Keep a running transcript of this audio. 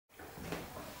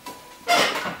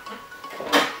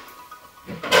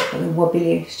the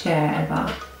wobbliest chair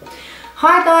ever.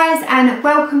 Hi guys, and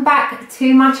welcome back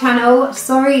to my channel.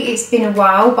 Sorry it's been a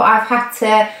while, but I've had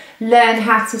to learn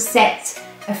how to set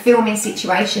a filming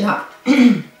situation up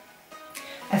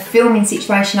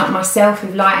myself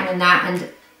with lighting and that, and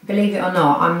believe it or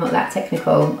not, I'm not that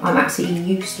technical. I'm absolutely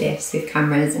useless with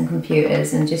cameras and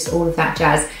computers and just all of that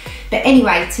jazz. But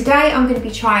anyway, today I'm going to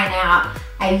be trying out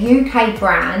a UK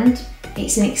brand.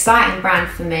 It's an exciting brand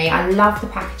for me. I love the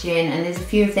packaging, and there's a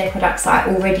few of their products that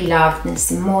I already love, and there's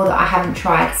some more that I haven't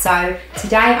tried. So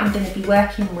today I'm going to be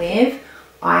working with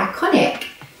Iconic.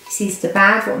 This is the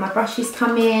bag what my brushes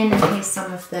come in, and here's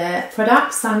some of the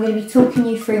products. So I'm going to be talking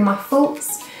you through my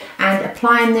thoughts and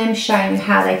applying them, showing you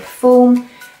how they perform.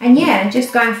 And yeah,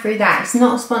 just going through that. It's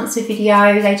not a sponsored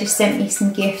video, they just sent me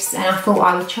some gifts and I thought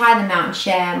I would try them out and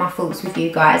share my thoughts with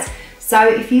you guys. So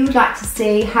if you would like to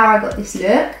see how I got this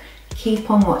look,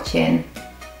 keep on watching.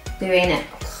 Doing it.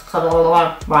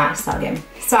 Right, start again.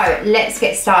 So let's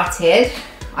get started.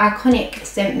 Iconic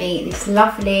sent me this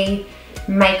lovely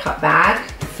makeup bag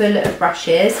full of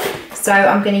brushes. So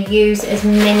I'm going to use as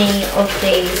many of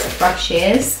these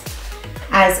brushes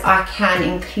as I can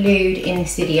include in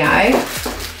this video.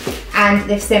 And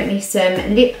they've sent me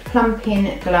some lip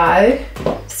plumping glow,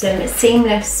 some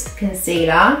seamless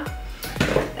concealer,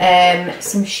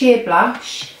 some sheer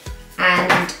blush,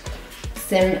 and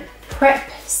some prep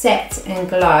set and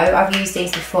glow. I've used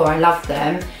these before, I love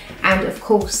them. And of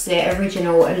course the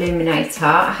original illuminator.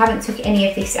 I haven't took any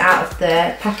of this out of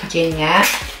the packaging yet,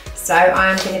 so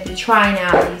I'm going to be trying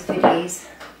out these goodies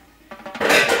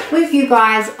with you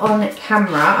guys on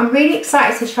camera. I'm really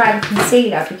excited to try the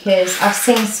concealer because I've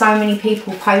seen so many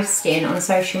people posting on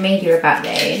social media about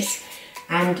these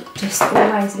and just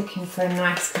always looking for a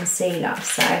nice concealer.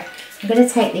 So I'm going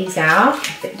to take these out.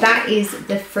 But that is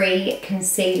the three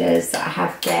concealers that I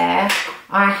have there.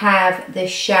 I have the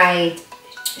shade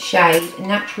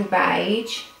Natural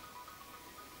Beige,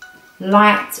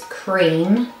 Light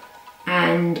Cream,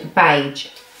 and Beige.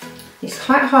 It's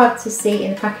quite hard to see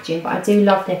in the packaging, but I do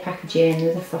love their packaging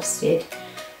with the frosted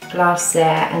glass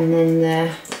there, and then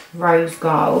the rose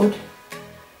gold.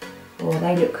 Oh,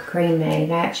 they look creamy.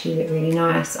 They actually look really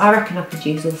nice. I reckon I could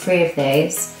use all three of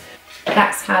these.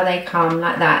 That's how they come,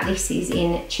 like that. This is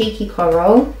in Cheeky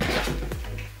Coral.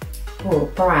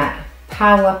 Oh, bright.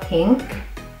 Power Pink.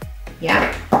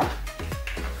 Yeah.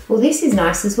 Well, this is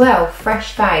nice as well.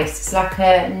 Fresh Face. It's like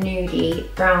a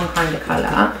nudie brown kind of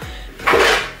colour.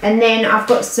 And then I've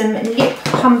got some lip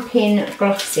pumping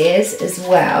glosses as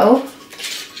well.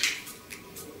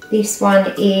 This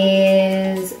one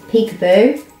is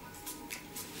Peekaboo.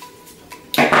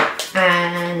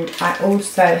 And I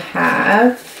also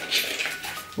have,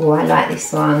 oh, I like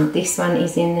this one. This one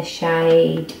is in the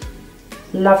shade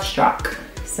Love Struck.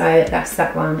 So that's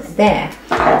that one there.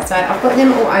 So I've got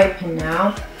them all open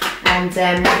now. And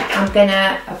I'm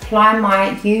gonna apply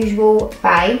my usual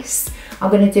base. I'm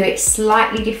going to do it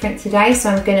slightly different today, so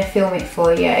I'm going to film it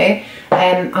for you.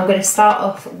 I'm going to start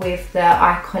off with the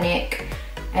Iconic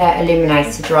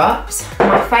Illuminator drops.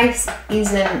 My face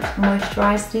isn't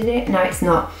moisturised, is it? No, it's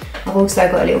not. I've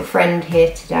also got a little friend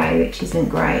here today, which isn't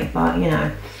great, but you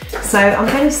know. So I'm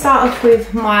going to start off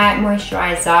with my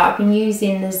moisturiser. I've been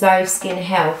using the Zoe Skin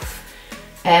Health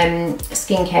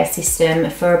skincare system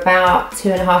for about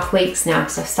 2.5 weeks now,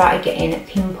 because I started getting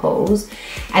pimples,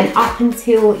 and up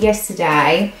until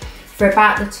yesterday, for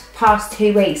about the past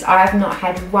 2 weeks, I have not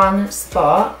had one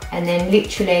spot. And then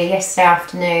literally yesterday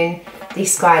afternoon,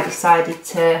 this guy decided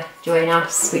to join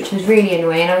us, which was really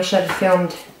annoying. I wish I'd have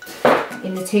filmed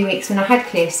in the 2 weeks when I had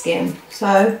clear skin.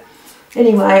 So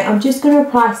anyway, I'm just going to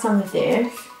apply some of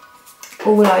this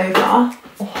all over.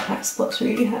 Oh, that spot's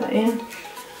really hurting.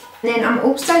 And then I'm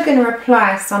also going to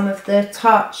apply some of the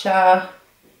Tatcha,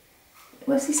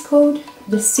 what's this called?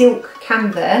 The Silk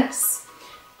Canvas.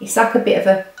 It's like a bit of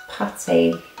a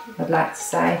putty, I'd like to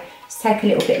say. Just take a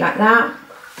little bit like that.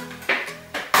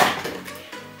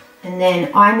 And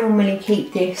then I normally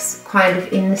keep this kind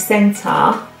of in the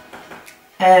centre,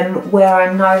 where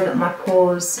I know that my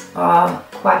pores are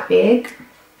quite big.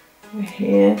 Right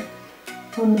here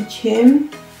on the chin.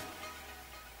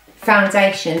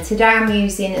 Foundation. Today I'm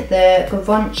using the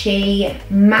Givenchy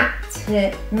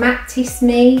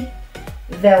Mattissime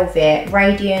Velvet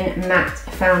Radiant Matte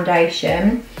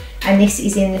Foundation, and this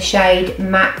is in the shade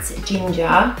Matte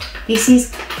Ginger. This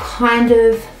is kind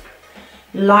of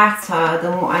lighter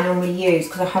than what I normally use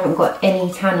because I haven't got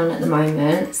any tan on at the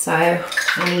moment, so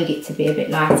I need it to be a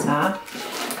bit lighter.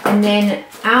 And then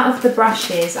out of the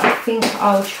brushes, I think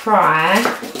I'll try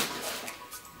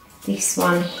this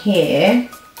one here.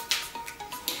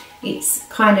 It's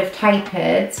kind of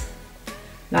tapered,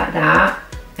 like that.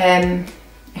 It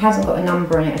hasn't got a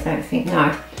number on it, I don't think,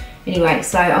 no. Anyway,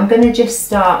 so I'm going to just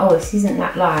start, oh, this isn't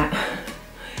that light.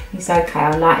 It's okay,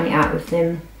 I'll lighten it out with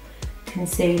them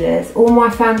concealers. All my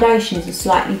foundations are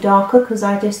slightly darker because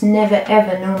I just never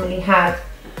ever normally have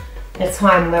a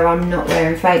time where I'm not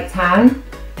wearing fake tan.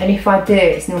 And if I do,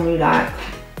 it's normally like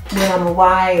when I'm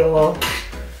away or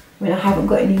when I haven't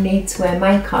got any need to wear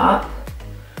makeup.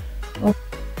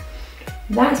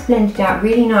 That's blended out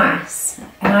really nice.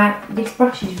 And this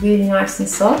brush is really nice and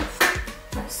soft.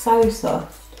 That's so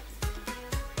soft.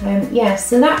 Yeah,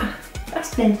 so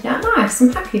that's blended out nice.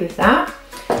 I'm happy with that.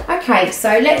 Okay,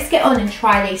 so let's get on and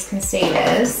try these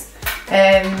concealers.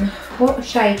 What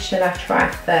shade shall I try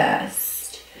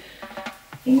first?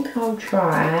 I think I'll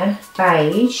try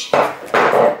beige.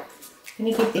 I'm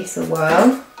going to give this a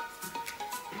whirl.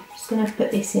 Just going to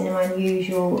put this in my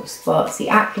usual spots. The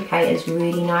applicator is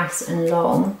really nice and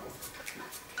long.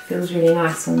 Feels really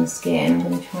nice on the skin. I'm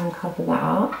going to try and cover that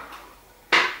up.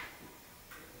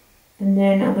 And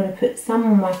then I'm going to put some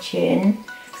on my chin.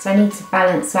 So I need to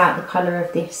balance out the colour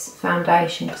of this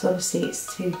foundation because obviously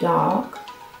it's too dark.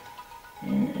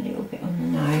 And a little bit on the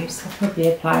nose. I probably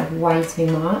applied way too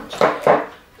much.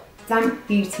 Damp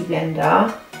Beauty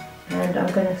Blender. And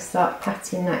I'm going to start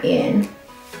patting that in.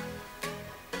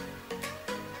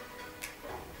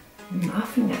 I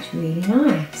think that's really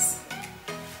nice.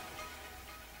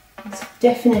 It's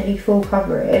definitely full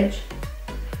coverage.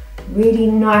 Really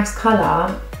nice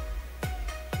colour.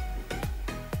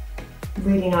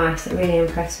 Really nice, I'm really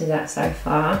impressed with that so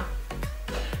far.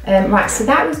 Right, so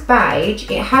that was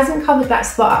beige. It hasn't covered that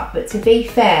spot up, but to be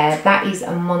fair, that is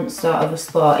a monster of a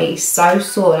spot. It is so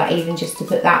sore, like even just to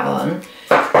put that on.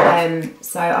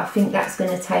 So I think that's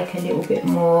going to take a little bit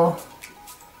more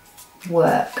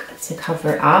work to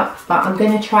cover it up, but I'm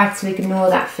going to try to ignore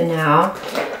that for now.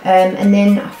 And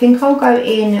then I think I'll go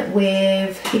in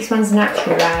with, this one's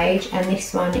natural beige and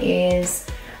this one is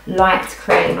light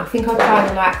cream. I think I'll try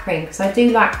the light cream because I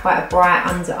do like quite a bright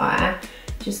under eye.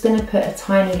 Just going to put a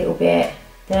tiny little bit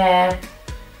there,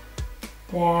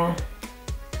 there,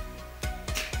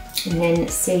 and then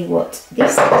see what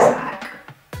this looks like.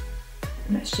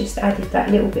 And that's just added that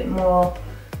little bit more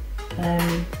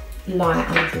light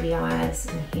under the eyes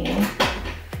in here.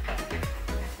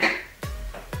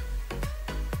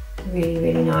 Really,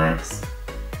 really nice.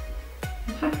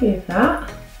 I'm happy with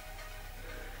that.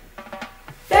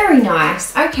 Very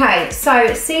nice. Okay,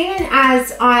 so seeing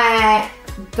as I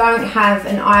don't have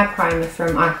an eye primer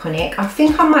from Iconic, I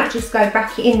think I might just go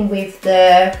back in with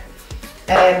the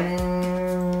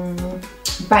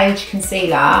beige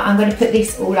concealer. I'm going to put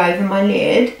this all over my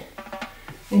lid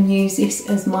and use this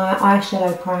as my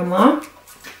eyeshadow primer.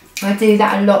 I do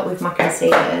that a lot with my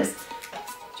concealers,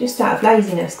 just out of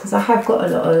laziness, because I have got a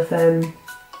lot of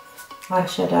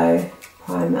eyeshadow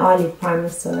primer, eyelid primer,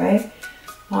 sorry.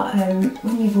 But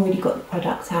when you've already got the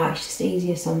product out, it's just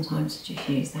easier sometimes to just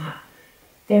use that.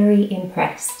 Very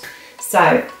impressed.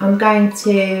 So I'm going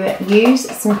to use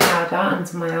some powder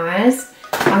under my eyes.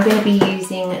 I'm going to be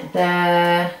using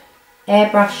the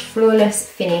Airbrush Flawless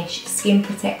Finish Skin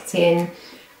Protecting,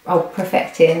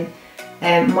 Perfecting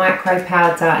Micro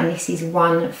Powder, and this is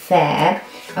 1 Fair.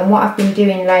 And what I've been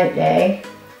doing lately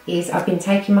is I've been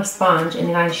taking my sponge and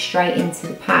going straight into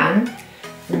the pan,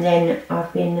 and then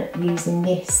I've been using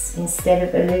this instead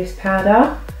of a loose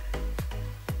powder.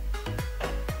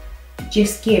 It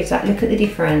just gives, like, look at the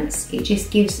difference. It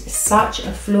just gives such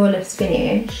a flawless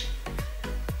finish.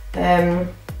 And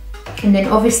then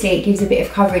obviously it gives a bit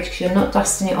of coverage because you're not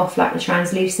dusting it off like the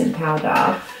translucent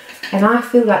powder. And I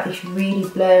feel like this really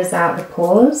blurs out the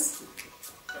pores.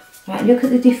 Like, look at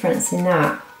the difference in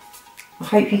that. I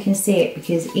hope you can see it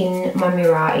because in my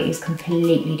mirror it is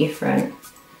completely different.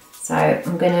 So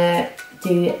I'm gonna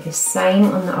do the same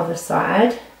on the other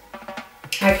side.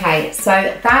 Okay, so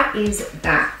that is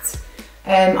that.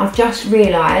 I've just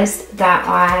realised that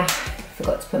I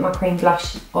forgot to put my cream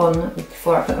blush on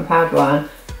before I put my powder on,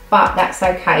 but that's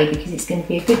okay because it's going to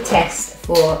be a good test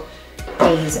for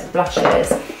these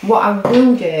blushes. What I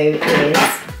will do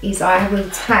is I will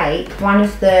take one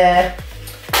of the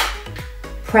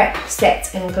Prep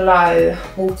Set and Glow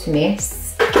Water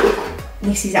Mists.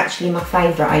 This is actually my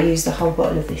favourite. I used a whole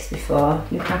bottle of this before.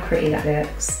 Look how pretty that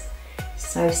looks.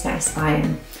 So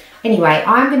satisfying. Anyway,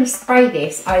 I'm going to spray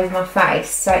this over my face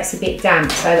so it's a bit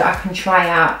damp so that I can try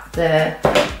out the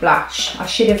blush. I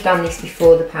should have done this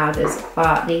before the powders,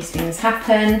 but these things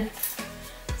happen.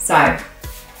 So,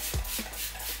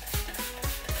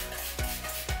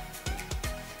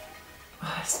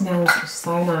 oh, it smells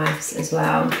so nice as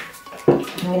well. I'm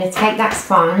going to take that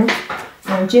sponge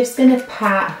and I'm just going to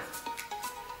pat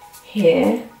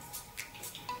here,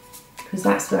 because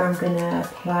that's where I'm going to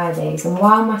apply these. And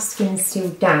while my skin's still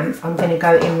damp, I'm going to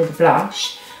go in with the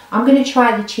blush. I'm going to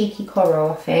try the Cheeky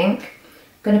Coral, I think.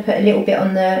 I'm going to put a little bit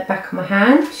on the back of my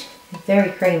hand,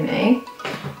 very creamy.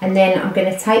 And then I'm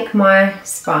going to take my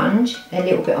sponge, a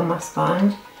little bit on my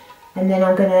sponge, and then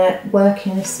I'm going to work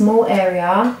in a small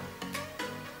area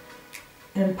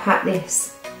and pat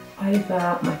this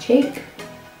over my cheek.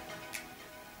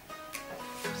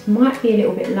 This might be a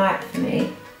little bit light for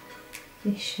me,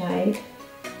 this shade.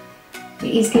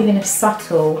 It is giving a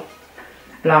subtle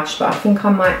blush, but I think I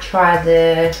might try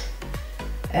the,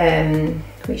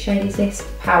 which shade is this?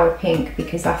 Power Pink,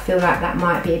 because I feel like that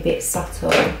might be a bit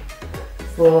subtle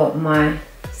for my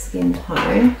skin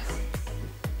tone.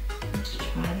 Let's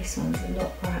try this one's a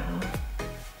lot brighter.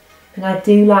 And I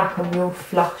do like a real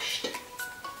flushed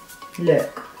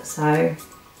look, so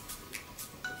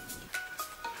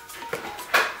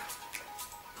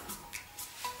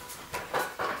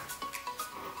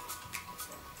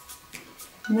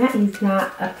and that is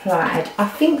that applied. I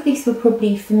think this will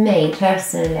probably, for me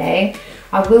personally,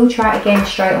 I will try it again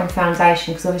straight on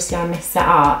foundation because obviously I messed that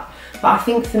up, but I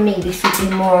think for me this would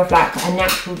be more of like a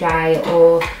natural day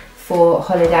or for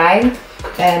holiday,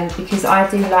 because I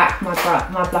do like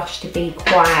my blush to be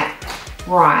quite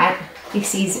bright.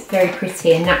 This is very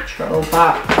pretty and natural,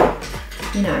 but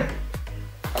you know,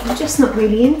 I'm just not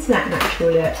really into that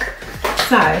natural look.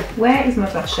 So where is my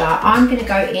blusher? I'm going to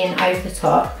go in over the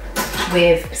top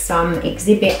with some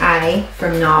Exhibit A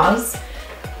from NARS.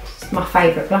 It's my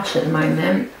favourite blush at the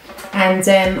moment. And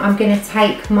I'm going to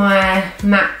take my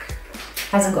MAC,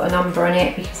 hasn't got a number on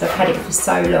it because I've had it for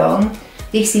so long.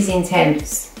 This is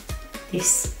intense.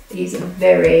 This is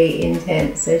very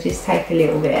intense, so just take a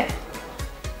little bit.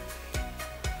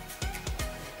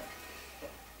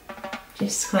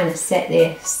 Just kind of set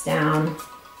this down.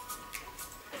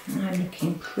 And I'm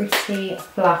looking pretty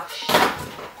flush.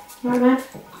 Right, man?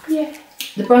 Yeah.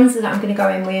 The bronzer that I'm going to go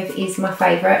in with is my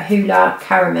favourite, Hoola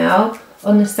Caramel,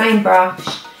 on the same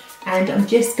brush. And I'm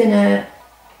just going to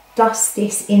dust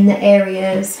this in the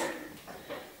areas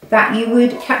that you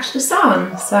would catch the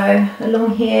sun. So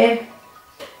along here,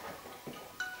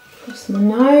 across my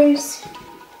nose,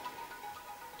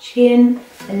 chin,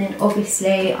 and then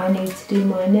obviously I need to do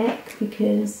my neck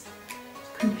because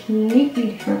it's a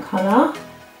completely different colour.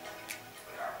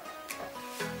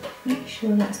 Make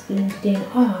sure that's blended in.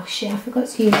 Oh shit, I forgot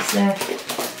to use the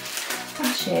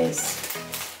brushes.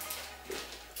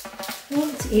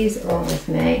 What is wrong with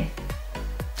me?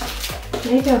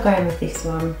 Maybe I'll go in with this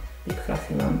one, big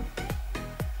fluffy one.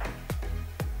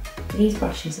 These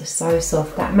brushes are so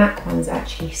soft. That MAC one's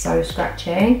actually so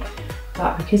scratchy,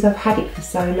 but because I've had it for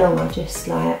so long, I just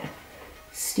like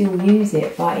still use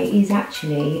it, but it is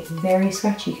actually very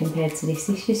scratchy compared to this.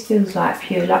 This just feels like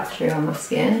pure luxury on my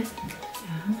skin.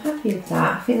 I'm happy with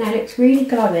that. I think that looks really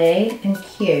glowy and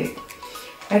cute.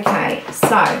 Okay,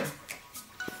 so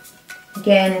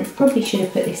again, probably should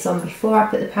have put this on before I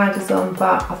put the powders on,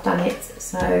 but I've done it,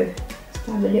 so let's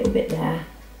have a little bit there,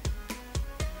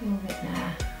 a little bit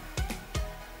there,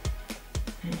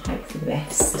 and hope for the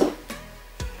best.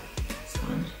 This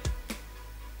one.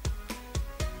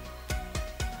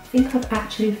 I think I've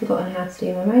actually forgotten how to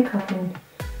do my makeup in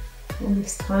all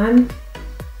this time.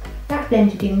 That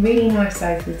blended in really nice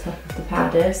over the top of the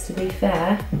powders, to be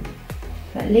fair.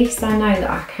 But at least I know that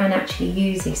I can actually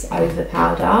use this over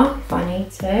powder if I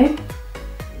need to.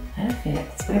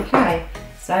 Perfect. Okay,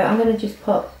 so I'm going to just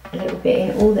pop a little bit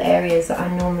in all the areas that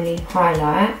I normally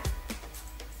highlight.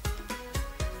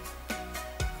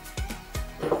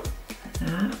 Like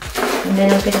that. And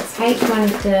then I'm going to take one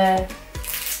of the,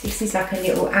 this is like a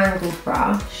little angled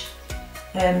brush,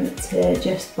 to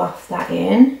just buff that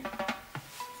in.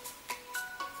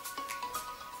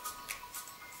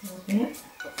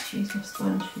 Use my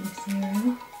sponge for this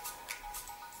area.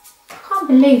 I can't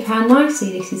believe how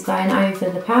nicely this is going over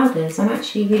the powders. I'm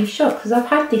actually really shocked because I've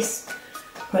had this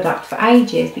product for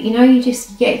ages, but you know, you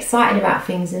just get excited about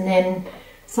things and then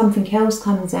something else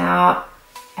comes out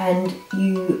and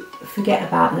you forget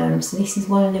about them. So this is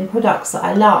one of them products that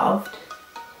I loved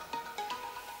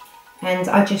and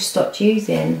I just stopped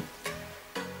using.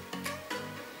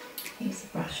 Use the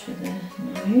brush for the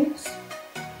nose.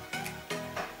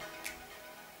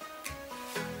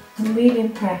 I'm really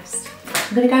impressed.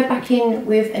 I'm going to go back in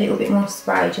with a little bit more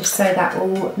spray just so that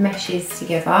all meshes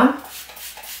together.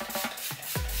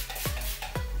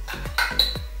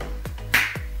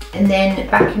 And then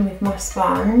back in with my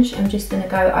sponge, I'm just going to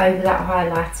go over that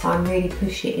highlighter and really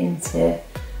push it into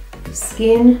the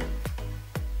skin.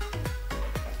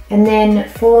 And then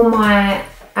for my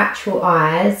actual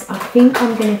eyes, I think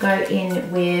I'm going to go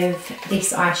in with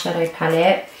this eyeshadow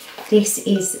palette. This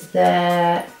is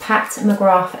the Pat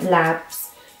McGrath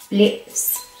Labs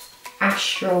Bliss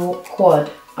Astral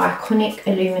Quad Iconic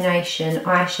Illumination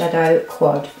Eyeshadow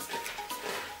Quad.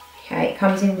 Okay, it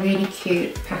comes in really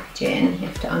cute packaging. You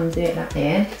have to undo it like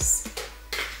this.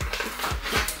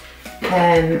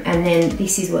 And then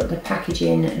this is what the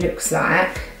packaging looks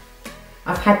like.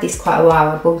 I've had this quite a while.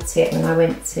 I bought it when I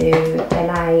went to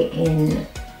LA in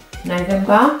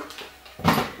November.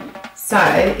 So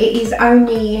it is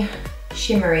only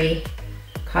shimmery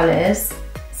colours.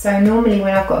 So normally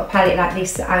when I've got a palette like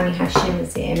this that only has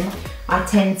shimmers in, I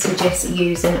tend to just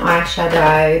use an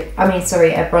eyeshadow,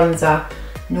 a bronzer.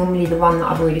 Normally the one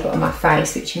that I've already got on my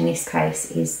face, which in this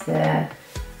case is the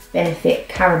Benefit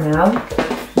Caramel.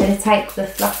 I'm going to take the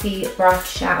fluffy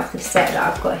brush out of the set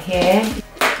that I've got here.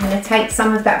 I'm going to take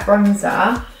some of that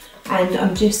bronzer and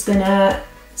I'm just going to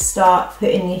start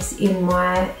putting this in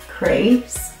my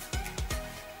crease.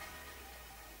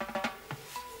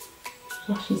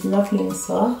 Blush is lovely and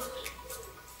soft.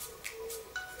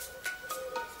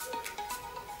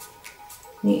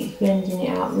 It's blending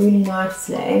it out really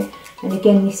nicely. And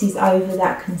again, this is over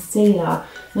that concealer.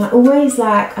 And I always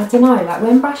like, I don't know, like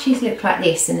when brushes look like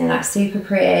this and they're like super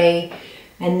pretty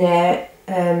and they're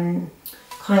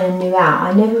kind of new out,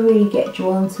 I never really get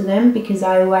drawn to them because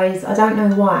I don't know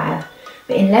why,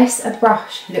 but unless a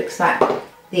brush looks like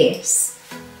this,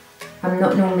 I'm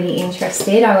not normally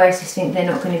interested. I always just think they're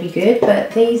not going to be good,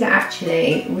 but these are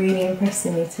actually really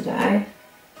impressing me today.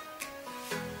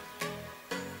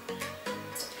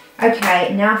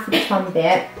 Okay, now for the fun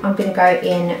bit, I'm going to go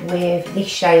in with this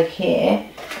shade here.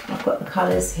 I've got the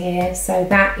colours here, so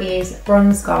that is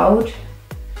Bronze Gold.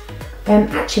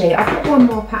 Actually, I've got one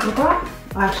more Pat McGrath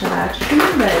eyeshadow. I just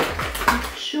remembered. I'm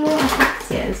sure I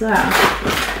packed it as well.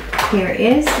 Here it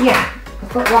is. Yeah,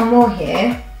 I've got one more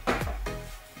here.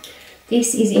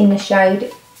 This is in the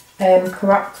shade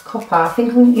Corrupt Copper. I think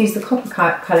I'm going to use the copper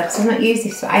colour because I've not used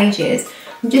this for ages.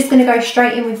 I'm just going to go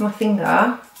straight in with my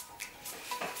finger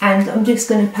and I'm just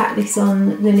going to pat this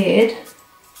on the lid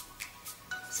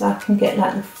so I can get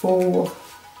like the full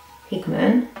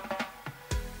pigment.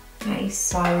 That is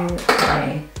so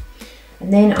pretty.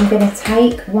 And then I'm going to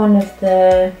take one of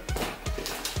the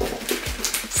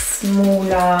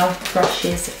smaller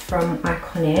brushes from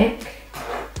Iconic.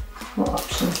 What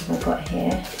options have I got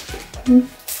here?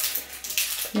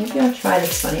 Maybe I'll try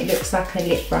this one. It looks like a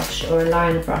lip brush or a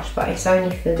liner brush, but it's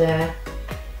only for the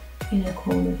inner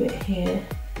corner bit here.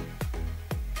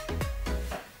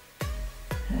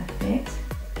 Perfect.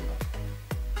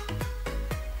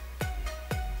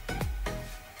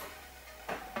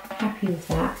 Happy with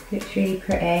that, looks really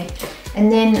pretty.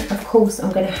 And then of course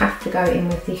I'm going to have to go in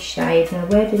with this shade. Now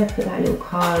where did I put that little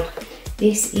card?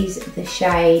 This is the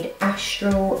shade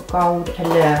Astral Gold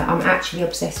Allure. I'm actually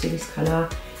obsessed with this colour.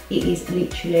 It is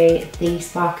literally the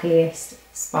sparkliest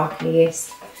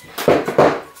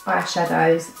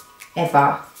eyeshadows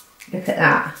ever. Look at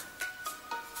that.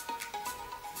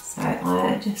 So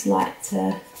I just like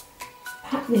to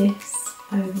pat this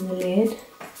over the lid.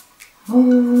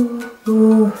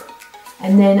 Oh.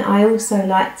 And then I also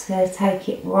like to take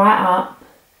it right up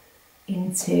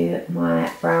into my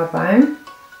brow bone.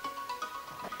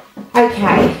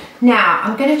 Okay, now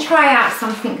I'm going to try out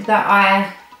something that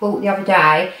I bought the other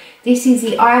day. This is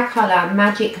the Eye Colour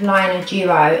Magic Liner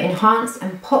Duo Enhance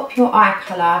and Pop Your Eye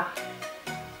Colour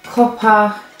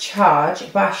Copper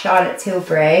Charge by Charlotte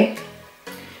Tilbury.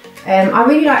 I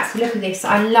really like the look of this.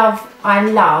 I love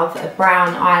a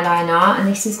brown eyeliner, and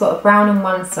this has got a brown on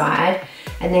one side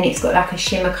and then it's got like a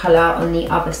shimmer colour on the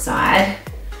other side.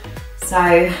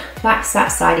 So that's that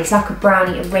side. It's like a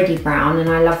brownie, a reddy brown, and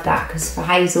I love that because for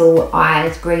hazel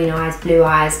eyes, green eyes, blue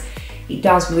eyes, it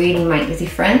does really make the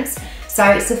difference. So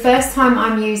it's the first time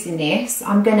I'm using this.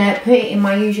 I'm gonna put it in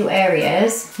my usual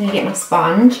areas. I'm gonna get my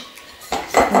sponge,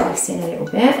 put this in a little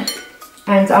bit,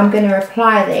 and I'm gonna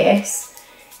apply this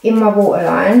in my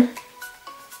waterline.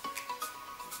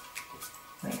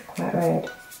 It's quite red,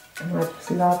 and I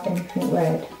just love anything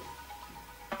red.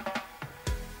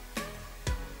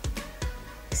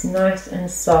 It's nice and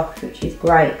soft, which is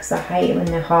great because I hate it when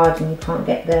they're hard and you can't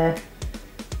get the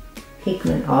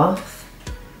pigment off.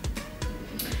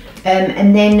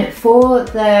 And then for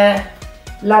the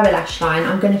lower lash line,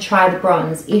 I'm going to try the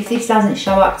bronze. If this doesn't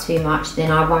show up too much,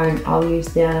 then I won't. I'll use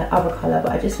the other colour,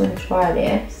 but I just want to try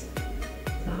this.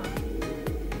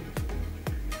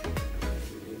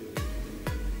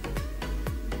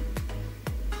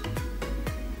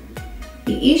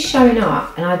 It is showing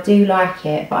up and I do like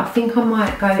it, but I think I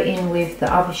might go in with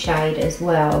the other shade as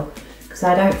well because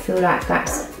because I don't feel like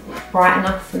that's bright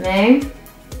enough for me.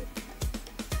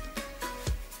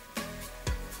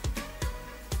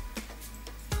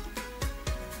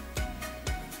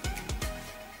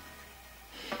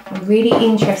 I'm really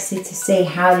interested to see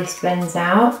how this blends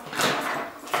out.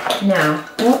 Now,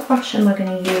 what brush am I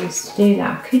going to use to do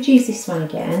that? I could use this one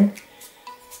again.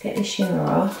 Let's get the shimmer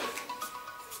off.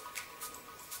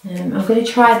 I'm going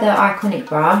to try the Iconic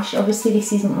brush. Obviously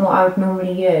this isn't what I would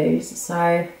normally use,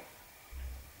 so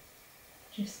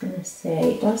just going to see.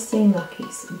 It does seem like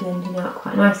it's blending out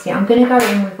quite nicely. I'm going to go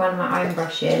in with one of my own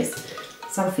brushes,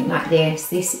 something like this.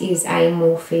 This is a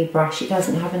Morphe brush. It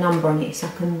doesn't have a number on it. It's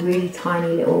like a really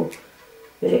tiny little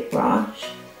bullet brush.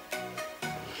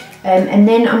 And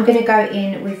then I'm going to go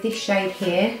in with this shade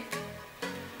here,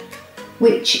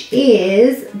 which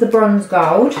is the Bronze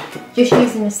Gold, just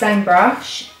using the same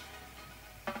brush.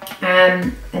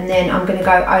 And then I'm going to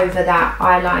go over that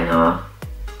eyeliner.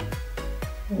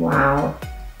 Wow,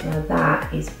 now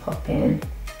that is popping.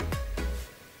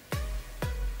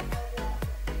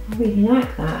 I really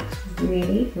like that. It's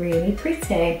really, really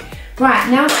pretty. Right,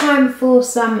 now time for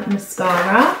some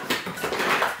mascara.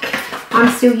 I'm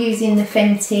still using the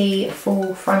Fenty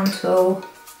Full Frontal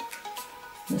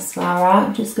mascara.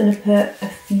 I'm just going to put a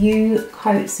few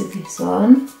coats of this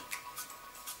on.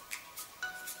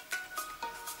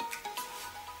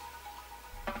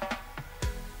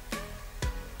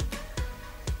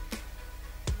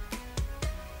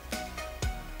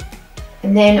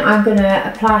 And then I'm going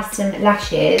to apply some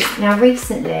lashes. Now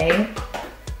recently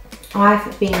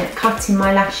I've been cutting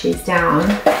my lashes down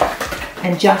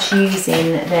and just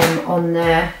using them on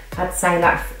the, I'd say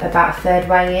like about a third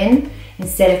way in,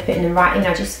 instead of putting them right in.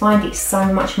 I just find it so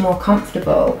much more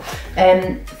comfortable.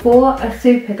 For a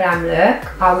super glam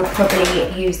look, I would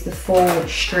probably use the full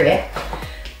strip,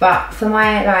 but for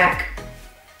my like,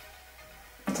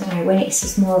 I don't know, when it's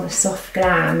just more of a soft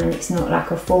glam and it's not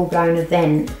like a full-blown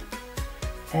event,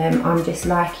 I'm just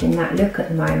liking that look at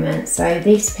the moment. So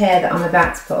this pair that I'm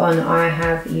about to put on, I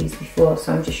have used before,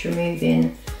 so I'm just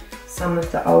removing some of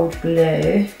the old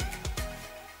glue.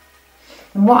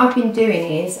 And what I've been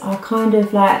doing is I kind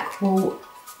of like will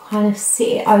kind of sit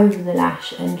it over the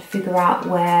lash and figure out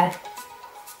where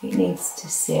it needs to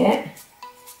sit.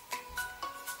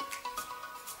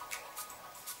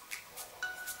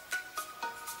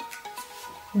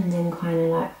 And then kind of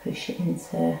like push it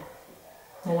into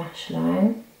the lash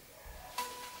line.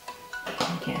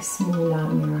 I get a smaller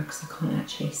mirror because I can't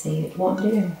actually see what I'm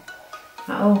doing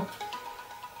at all.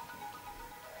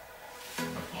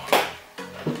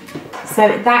 So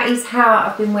that is how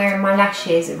I've been wearing my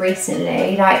lashes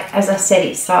recently. Like, as I said,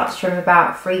 it starts from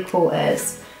about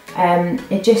 3/4.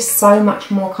 It's just so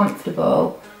much more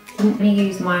comfortable. I'm going to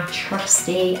use my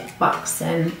trusty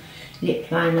Buxom lip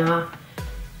liner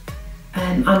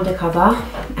undercover,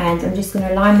 and I'm just going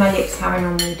to line my lips how I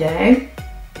normally do.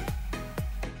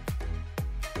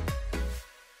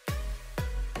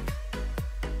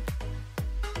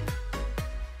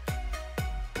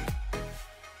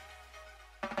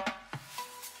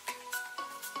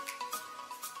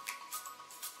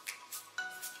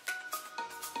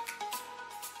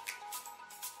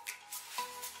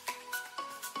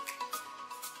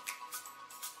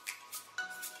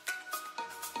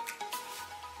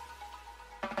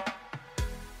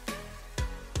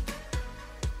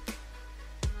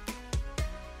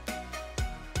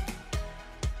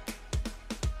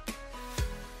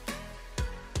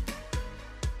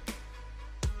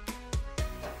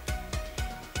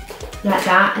 Like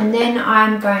that, and then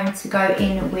I'm going to go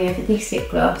in with this lip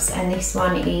gloss, and this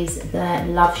one is the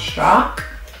Love Struck.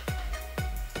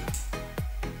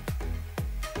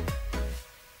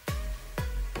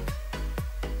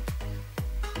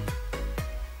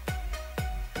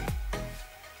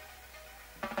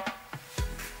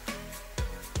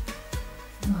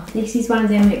 Oh, this is one of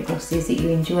them lip glosses that you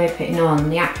enjoy putting on.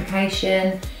 The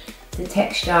application, the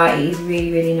texture is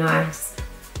really, really nice.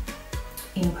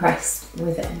 Impressed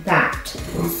with that.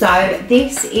 So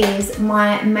this is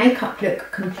my makeup look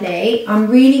complete. I'm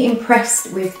really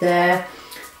impressed with the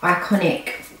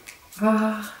Iconic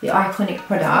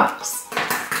products.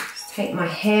 Just take my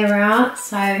hair out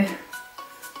so I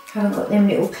haven't got them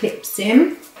little clips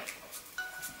in.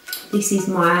 This is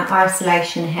my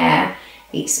isolation hair.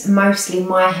 It's mostly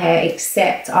my hair,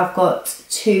 except I've got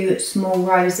 2 small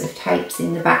rows of tapes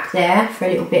in the back there for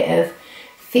a little bit of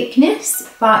thickness,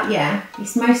 but yeah,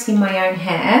 it's mostly my own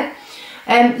hair.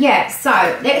 Yeah, so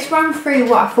let's run through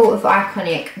what I thought of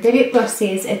Iconic. The lip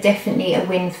glosses are definitely a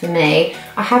win for me.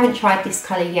 I haven't tried this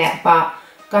colour yet, but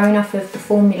going off of the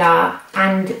formula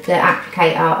and the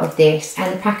applicator of this,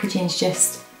 and the packaging's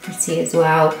just pretty as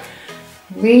well.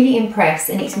 Really impressed,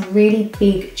 and it's a really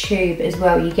big tube as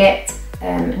well. You get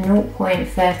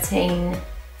 0.13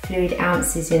 fluid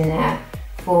ounces in there,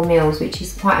 4 mils, which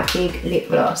is quite a big lip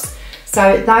gloss.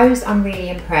 So those, I'm really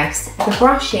impressed. The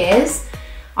brushes,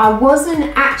 I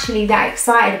wasn't actually that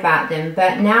excited about them,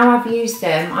 but now I've used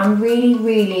them, I'm really,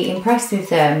 really impressed with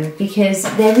them because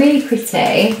they're really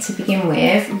pretty to begin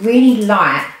with, really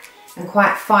light and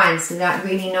quite fine, so that's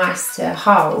really nice to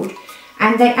hold.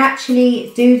 And they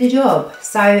actually do the job,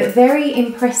 so very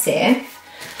impressive.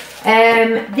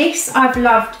 This I've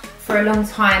loved for a long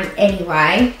time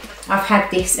anyway. I've had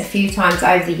this a few times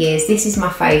over the years. This is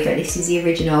my favourite, this is the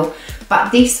original.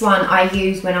 But this one I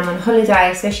use when I'm on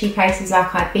holiday, especially places like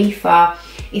Ibiza.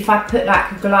 If I put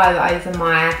like a glow over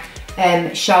my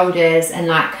shoulders and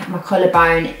like my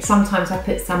collarbone, sometimes I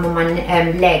put some on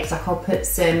my legs, like I'll put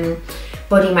some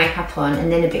body makeup on and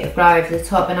then a bit of glow over the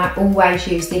top, and I always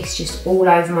use this just all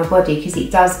over my body because it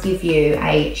does give you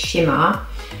a shimmer,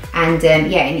 and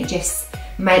yeah, and it just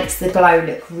makes the glow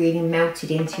look really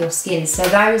melted into your skin. So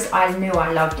those I knew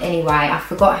I loved anyway. I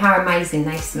forgot how amazing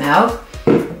they smell.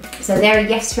 So they're a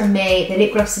yes from me. The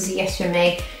lip gloss is a yes from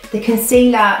me. The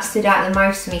concealer stood out the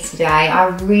most for me today. I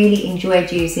really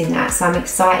enjoyed using that, so I'm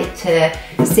excited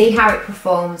to see how it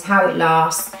performs, how it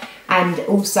lasts, and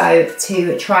also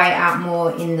to try it out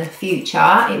more in the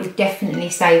future. It would definitely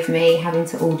save me having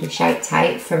to order Shape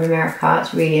Tape from America.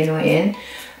 It's really annoying.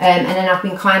 And then I've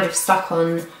been kind of stuck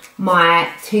on my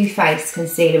Too Faced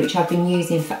concealer, which I've been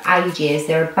using for ages.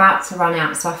 They're about to run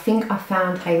out, so I think I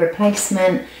found a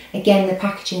replacement. Again, the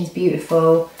packaging's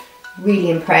beautiful,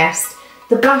 really impressed.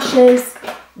 The blushes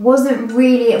wasn't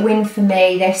really a win for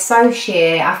me. They're so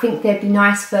sheer. I think they'd be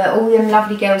nice for all them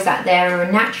lovely girls out there who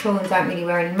are natural and don't really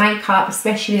wear any makeup,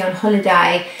 especially on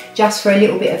holiday, just for a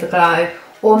little bit of a glow.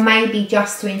 Or maybe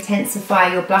just to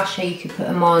intensify your blusher, you could put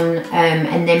them on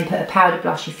and then put a powder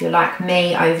blush, if you're like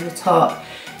me, over the top,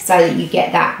 so that you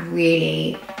get that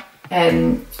really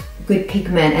good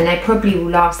pigment, and they probably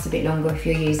will last a bit longer if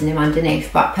you're using them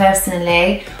underneath. But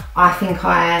personally, I think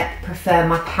I prefer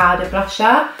my powder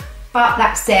blusher. But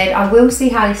that said, I will see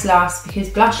how this lasts because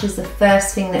blush is the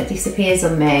first thing that disappears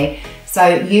on me. So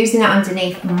using that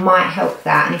underneath might help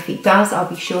that, and if it does, I'll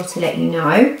be sure to let you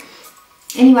know.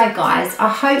 Anyway guys, I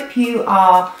hope you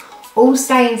are all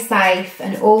staying safe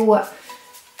and all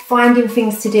finding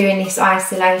things to do in this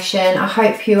isolation. I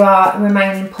hope you are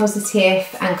remaining positive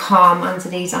and calm under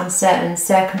these uncertain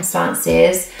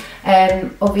circumstances.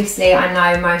 Obviously, I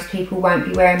know most people won't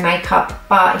be wearing makeup,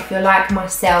 but if you're like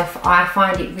myself, I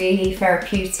find it really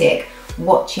therapeutic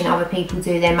watching other people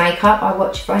do their makeup. I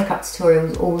watch makeup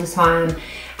tutorials all the time,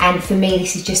 and for me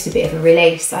this is just a bit of a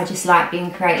release. I just like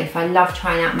being creative. I love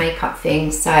trying out makeup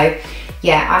things. So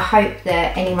yeah, I hope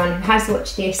that anyone who has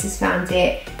watched this has found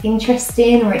it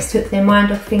interesting, or it's took their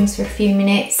mind off things for a few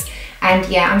minutes. And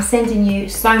yeah, I'm sending you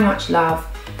so much love,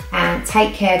 and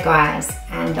take care guys,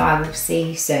 and I will see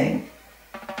you soon.